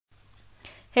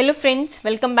Hello friends,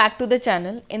 welcome back to the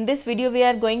channel. In this video we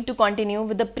are going to continue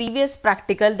with the previous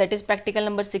practical, that is practical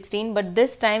number 16, but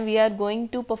this time we are going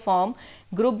to perform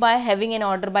group by, having and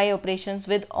order by operations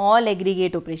with all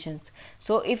aggregate operations.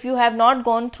 So if you have not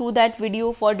gone through that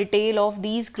video for detail of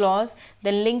these clause,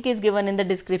 then link is given in the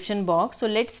description box. So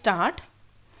let's start.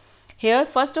 Here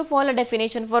first of all, a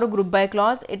definition for a group by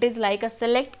clause. It is like a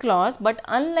select clause, but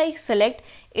unlike select,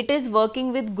 it is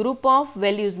working with group of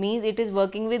values, means it is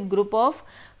working with group of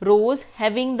rows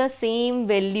having the same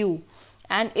value,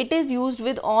 and it is used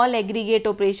with all aggregate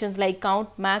operations like count,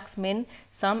 max, min,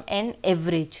 sum and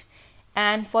average.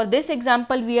 And for this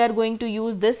example we are going to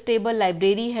use this table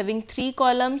library having 3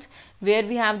 columns where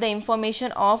we have the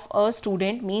information of a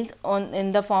student, means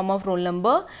in the form of roll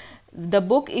number, the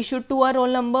book issued to a roll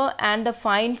number and the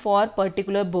fine for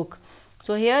particular book.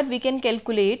 So here we can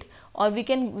calculate, or we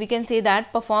can say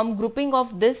that perform grouping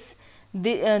of this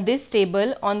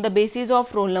table on the basis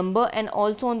of roll number and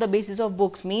also on the basis of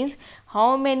books, means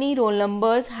how many roll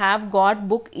numbers have got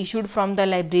book issued from the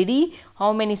library,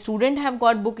 how many students have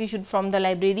got book issued from the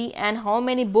library, and how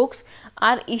many books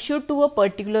are issued to a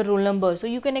particular roll number. So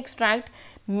you can extract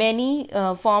many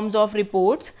forms of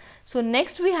reports. So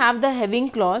next we have the having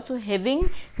clause. So having,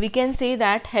 we can say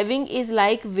that having is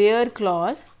like where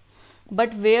clause,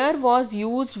 but where was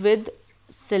used with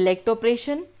select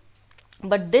operation,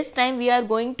 but this time we are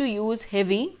going to use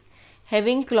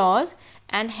having clause,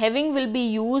 and having will be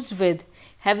used with,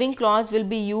 having clause will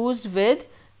be used with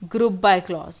group by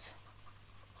clause.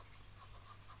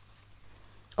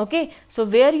 Okay, so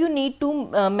where you need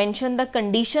to mention the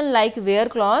condition like where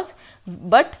clause,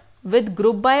 but with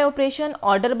group by operation,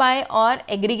 order by or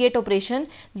aggregate operation,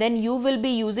 then you will be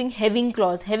using having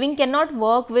clause. Having cannot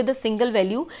work with a single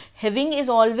value, having is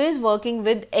always working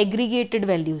with aggregated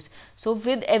values. So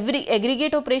with every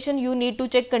aggregate operation you need to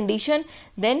check condition,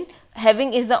 then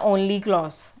having is the only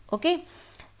clause. Okay,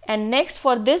 and next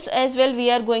for this as well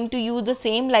we are going to use the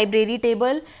same library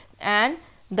table, and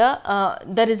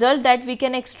the result that we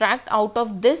can extract out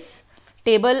of this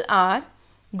table are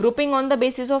grouping on the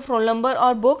basis of roll number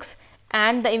or books,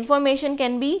 and the information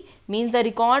can be, means the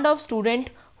record of student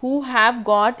who have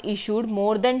got issued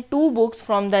more than 2 books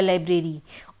from the library,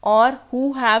 or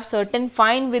who have certain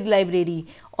fine with library,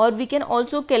 or we can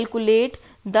also calculate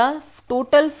the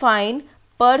total fine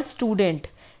per student.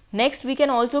 Next we can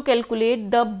also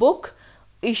calculate the book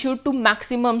issued to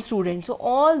maximum students. So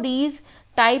all these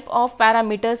type of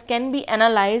parameters can be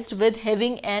analyzed with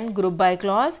having and group by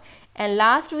clause. And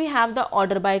last we have the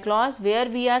order by clause, where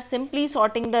we are simply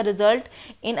sorting the result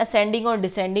in ascending or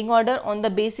descending order on the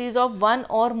basis of one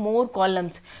or more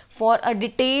columns. For a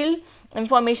detailed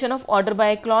information of order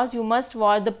by clause, you must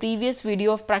watch the previous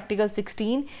video of practical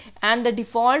 16, and the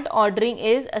default ordering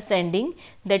is ascending.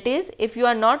 That is, if you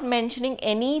are not mentioning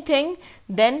anything,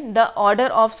 then the order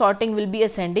of sorting will be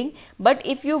ascending. But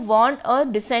if you want a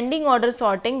descending order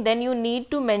sorting, then you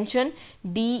need to mention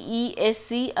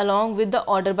DESC along with the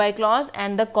order by clause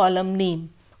and the column name.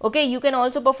 Okay, you can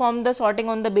also perform the sorting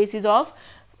on the basis of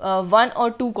 1 or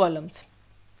 2 columns,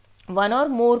 1 or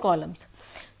more columns.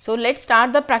 So let's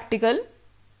start the practical.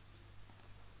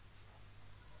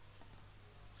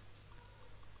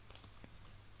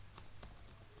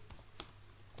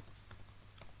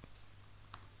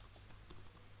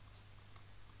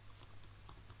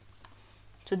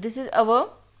 So this is our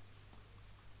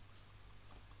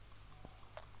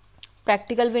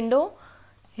practical window.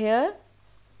 Here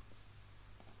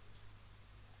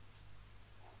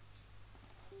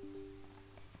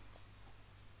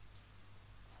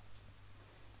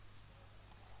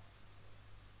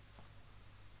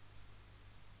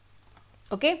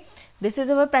okay, this is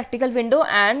our practical window,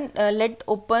 and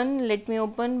let me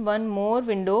open one more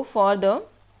window for the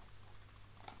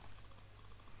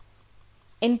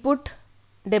input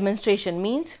demonstration.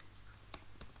 Means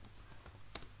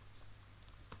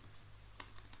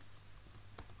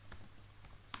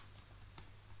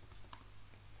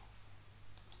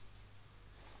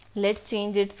let's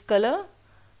change its color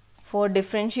for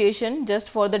differentiation, just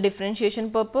for the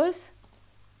differentiation purpose.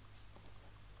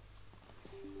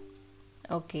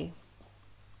 Okay,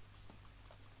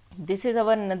 this is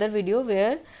our another video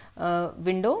where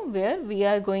window where we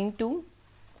are going to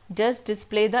just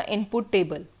display the input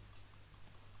table.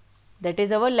 That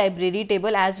is our library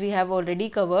table, as we have already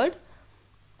covered.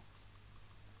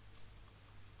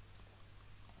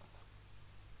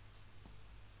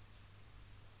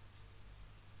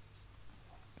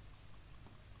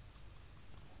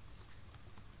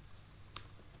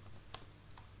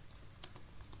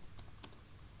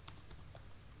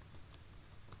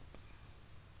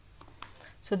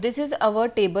 So this is our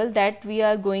table that we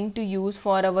are going to use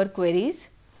for our queries,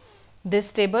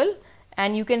 this table,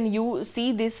 and you can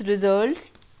see this result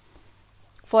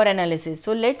for analysis.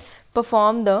 So let's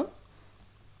perform the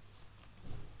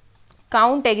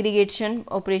count aggregation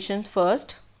operations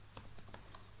first.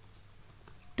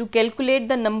 To calculate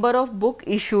the number of book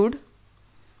issued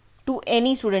to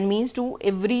any student, means to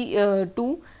every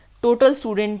to total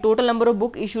student, total number of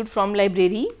book issued from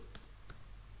library.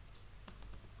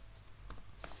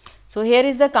 So here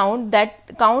is the count.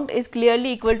 That count is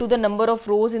clearly equal to the number of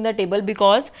rows in the table,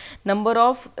 because number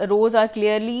of rows are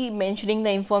clearly mentioning the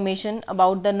information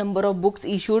about the number of books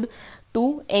issued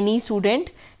to any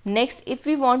student. Next, if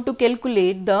we want to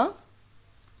calculate the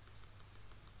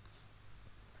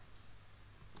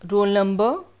roll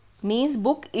number, means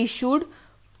book issued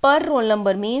per roll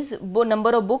number, means number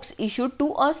of books issued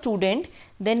to a student,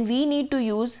 then we need to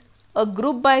use a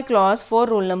group by clause for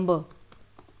roll number.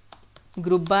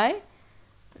 Group by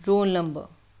roll number.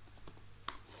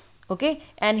 Okay,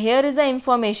 and here is the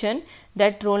information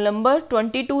that roll number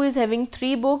 22 is having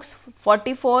 3 books,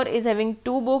 44 is having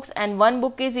 2 books, and 1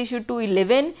 book is issued to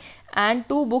 11, and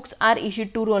 2 books are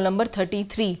issued to roll number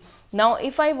 33. Now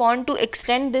if I want to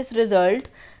extend this result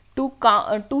to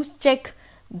check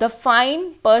the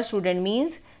fine per student,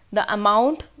 means the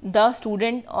amount the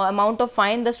student or amount of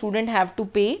fine the student have to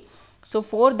pay. So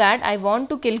for that I want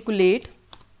to calculate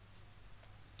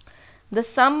the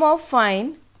sum of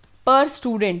fine per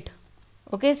student.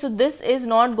 Okay, so this is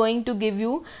not going to give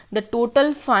you the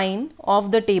total fine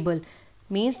of the table,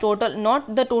 means total,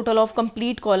 not the total of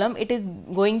complete column. It is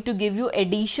going to give you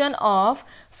addition of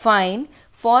fine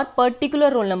for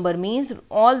particular roll number, means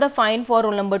all the fine for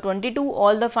roll number 22,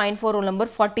 all the fine for roll number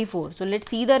 44. So let's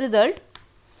see the result.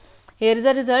 Here is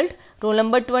the result. Roll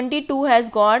number 22 has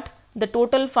got the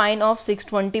total fine of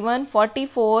 621,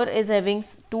 44 is having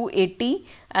 280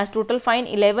 as total fine,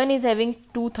 11 is having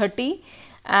 230,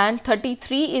 and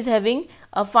 33 is having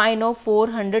a fine of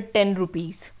 410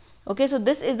 rupees. Okay, so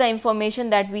this is the information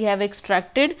that we have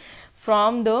extracted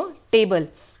from the table.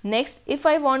 Next, if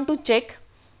I want to check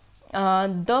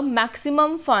the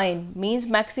maximum fine, means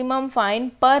maximum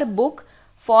fine per book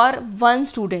for one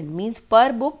student, means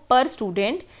per book per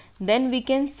student, then we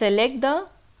can select the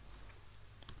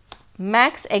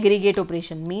max aggregate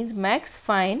operation, means max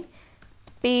fine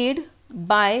paid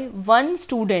by one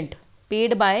student,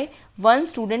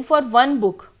 for one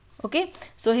book. Okay,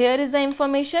 so here is the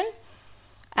information.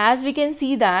 As we can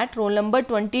see that roll number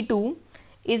 22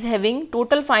 is having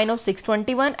total fine of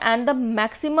 621 and the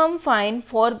maximum fine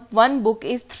for one book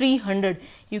is 300.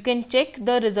 You can check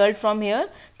the result from here.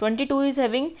 22 is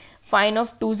having fine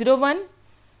of 201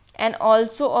 and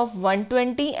also of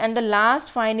 120, and the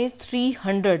last fine is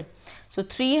 300. So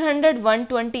 300,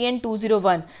 120 and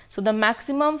 201. So the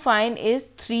maximum fine is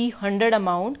 300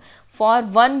 amount for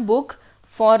one book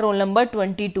for roll number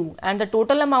 22, and the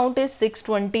total amount is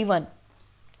 621.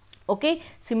 Okay,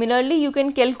 similarly you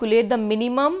can calculate the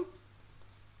minimum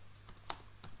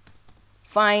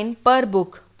fine per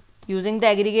book using the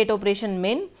aggregate operation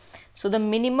min. So the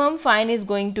minimum fine is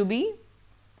going to be,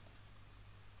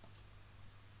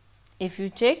 if you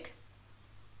check,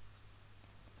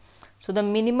 so the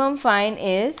minimum fine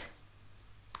is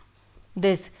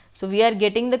this. So we are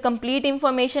getting the complete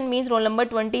information, means roll number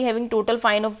 20 having total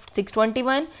fine of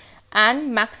 621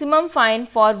 and maximum fine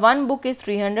for one book is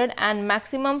 300 and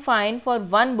maximum fine for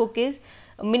one book is,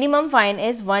 minimum fine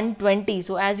is 120.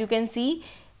 So as you can see,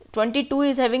 22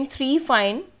 is having 3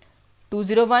 fine,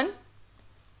 201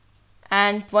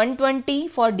 and 120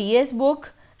 for DS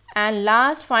book, and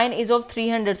last fine is of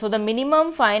 300. So the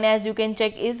minimum fine, as you can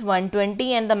check, is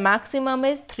 120 and the maximum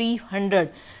is 300.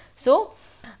 So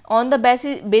on the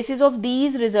basis of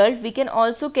these results, we can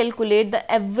also calculate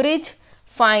the average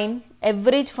fine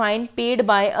paid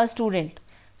by a student.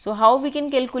 So how we can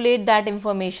calculate that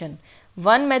information?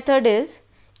 One method is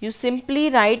you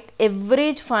simply write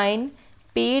average fine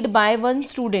paid by one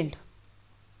student.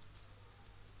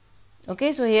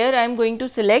 Okay, so here I am going to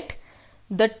select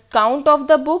the count of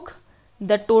the book,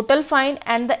 the total fine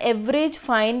and the average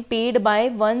fine paid by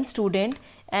one student,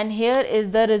 and here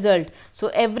is the result.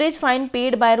 So average fine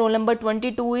paid by roll number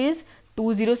 22 is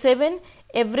 207,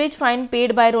 average fine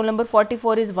paid by roll number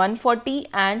 44 is 140,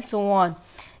 and so on.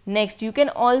 Next, you can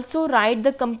also write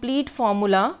the complete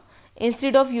formula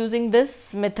instead of using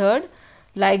this method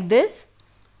like this.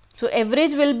 So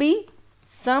average will be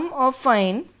sum of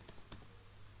fine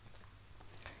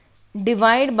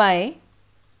divided by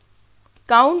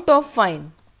count of fine.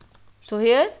 So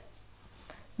here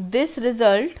this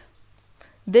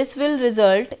will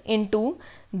result into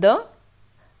the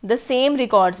the same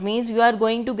records, means you are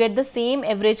going to get the same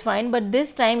average fine, but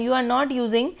this time you are not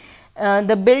using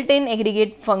the built-in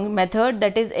aggregate method,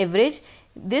 that is average.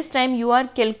 This time you are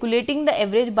calculating the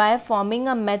average by forming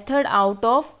a method out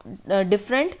of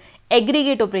different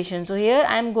aggregate operations. So here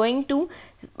I am going to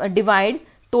divide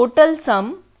total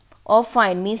sum of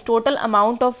fine, means total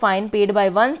amount of fine paid by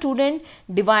one student,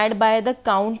 divided by the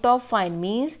count of fine,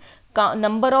 means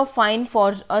number of fine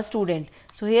for a student.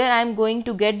 So here I am going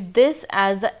to get this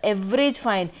as the average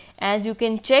fine. As you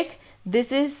can check,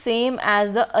 this is same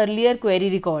as the earlier query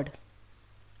record.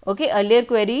 Okay, earlier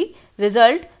query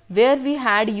result where we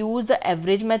had used the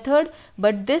average method,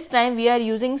 but this time we are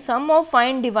using sum of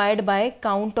fine divided by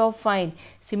count of fine.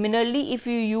 Similarly, if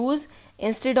you use,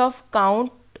 instead of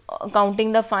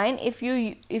counting the fine, if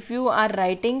you are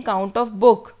writing count of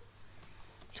book,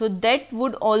 so that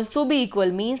would also be equal,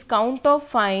 means count of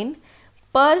fine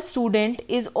per student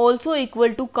is also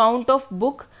equal to count of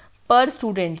book per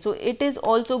student. So it is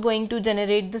also going to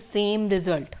generate the same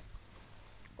result.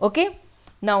 Okay,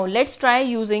 now let's try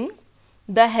using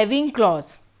the having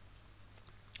clause.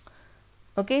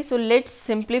 Okay, so let's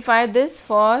simplify this.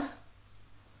 For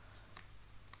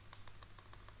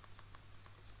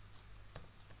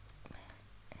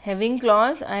having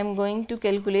clause, I am going to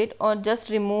calculate, or just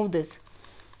remove this.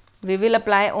 We will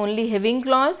apply only having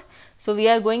clause. So we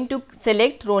are going to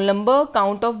select roll number,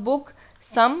 count of book,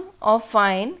 sum of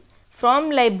fine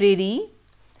from library,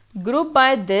 group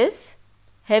by this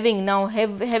having. Now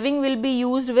having will be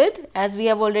used with, as we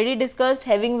have already discussed,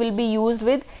 having will be used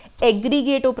with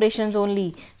aggregate operations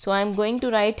only. So I am going to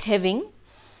write having,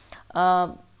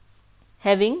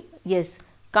 yes,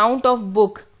 count of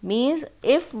book, means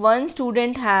if one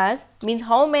student has, means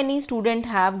how many students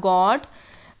have got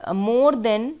more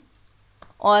than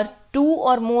or two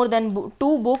or more than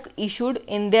two book issued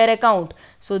in their account.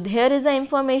 So here is the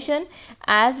information.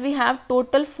 As we have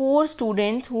total 4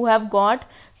 students who have got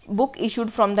book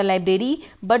issued from the library,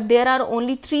 but there are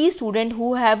only 3 students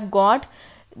who have got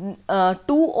 2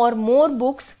 or more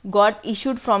books got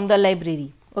issued from the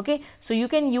library. Okay, so you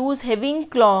can use having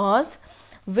clause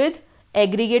with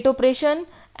aggregate operation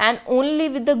and only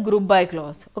with the group by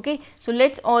clause. Okay, so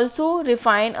let's also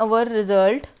refine our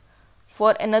result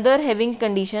for another having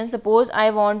condition. Suppose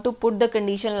I want to put the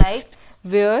condition like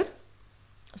where,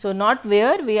 so not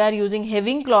where, we are using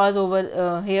having clause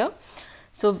over here.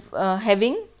 So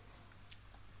having,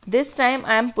 this time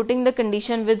I am putting the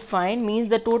condition with fine, means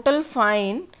the total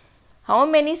fine, how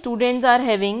many students are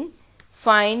having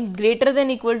fine greater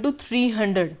than equal to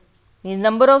 300, means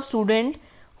number of students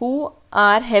who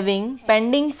are having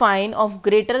pending fine of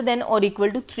greater than or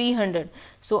equal to 300.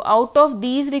 So out of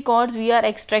these records we are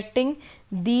extracting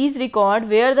these record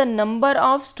where the number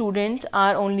of students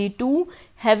are only 2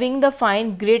 having the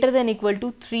fine greater than equal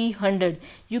to 300.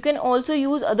 You can also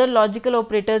use other logical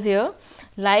operators here,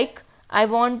 like I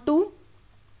want to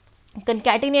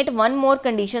concatenate one more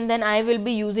condition, then I will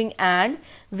be using AND,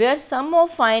 where sum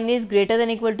of fine is greater than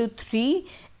equal to 3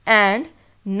 and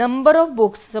number of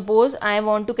books. Suppose I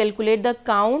want to calculate the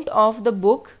count of the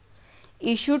book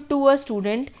issued to a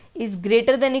student is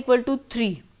greater than equal to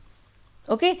 3.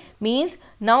 Okay, means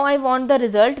now I want the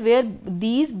result where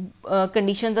these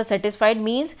conditions are satisfied,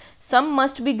 means sum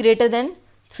must be greater than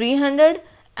 300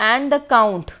 and the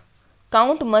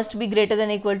count must be greater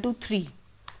than equal to 3.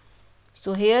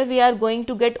 So here we are going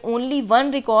to get only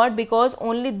one record because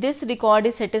only this record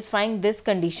is satisfying this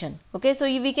condition. Okay, so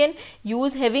we can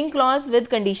use having clause with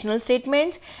conditional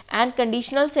statements, and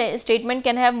conditional statement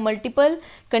can have multiple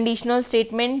conditional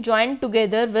statement joined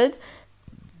together with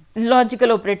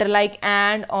logical operator like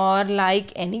and, or,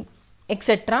 like, any,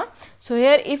 etc. So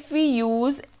here if we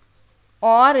use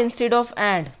or instead of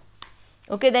and,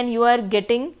 okay, then you are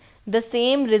getting the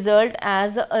same result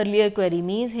as the earlier query,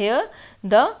 means here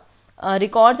the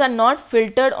records are not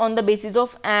filtered on the basis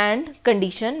of and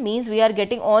condition, means we are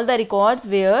getting all the records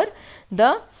where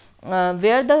the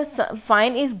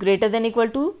fine is greater than equal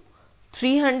to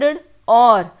 300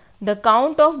 or the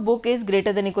count of book is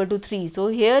greater than equal to 3. So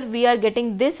here we are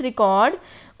getting this record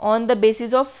on the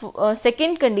basis of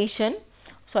second condition,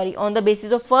 on the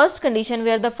basis of first condition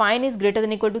where the fine is greater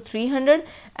than equal to 300,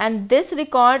 and this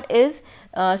record is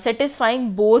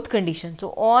satisfying both conditions. So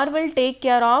or will take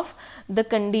care of the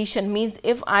condition, means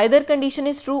if either condition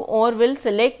is true, or will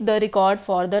select the record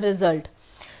for the result.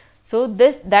 So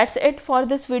that's it for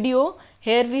this video.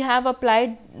 Here we have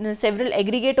applied several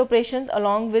aggregate operations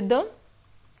along with the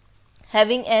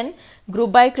having and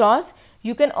group by clause.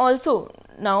 You can also,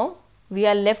 now we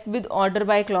are left with order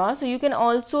by clause, so you can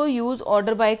also use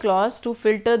order by clause to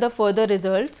filter the further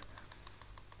results.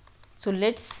 So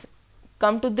let's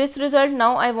come to this result.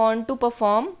 Now I want to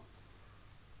perform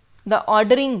the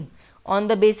ordering on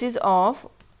the basis of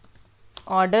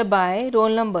order by roll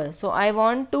number. So I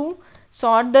want to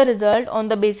sort the result on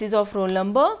the basis of roll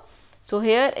number. So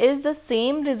here is the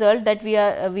same result that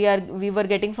we were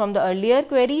getting from the earlier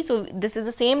query. So this is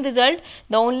the same result.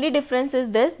 The only difference is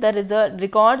this: the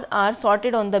records are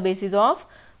sorted on the basis of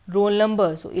roll number.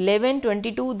 So 11,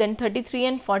 22, then 33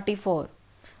 and 44.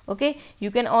 Okay,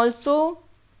 you can also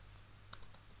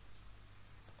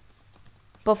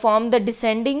perform the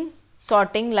descending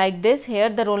sorting like this. Here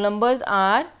the roll numbers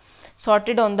are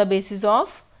sorted on the basis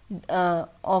of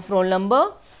roll number,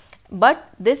 but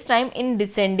this time in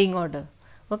descending order.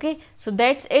 Okay, so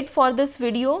that's it for this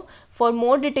video. For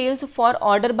more details for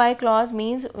order by clause,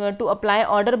 means to apply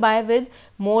order by with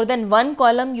more than one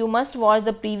column, you must watch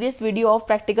the previous video of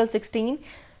practical 16.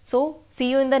 So see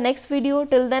you in the next video.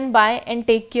 Till then, bye and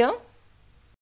take care.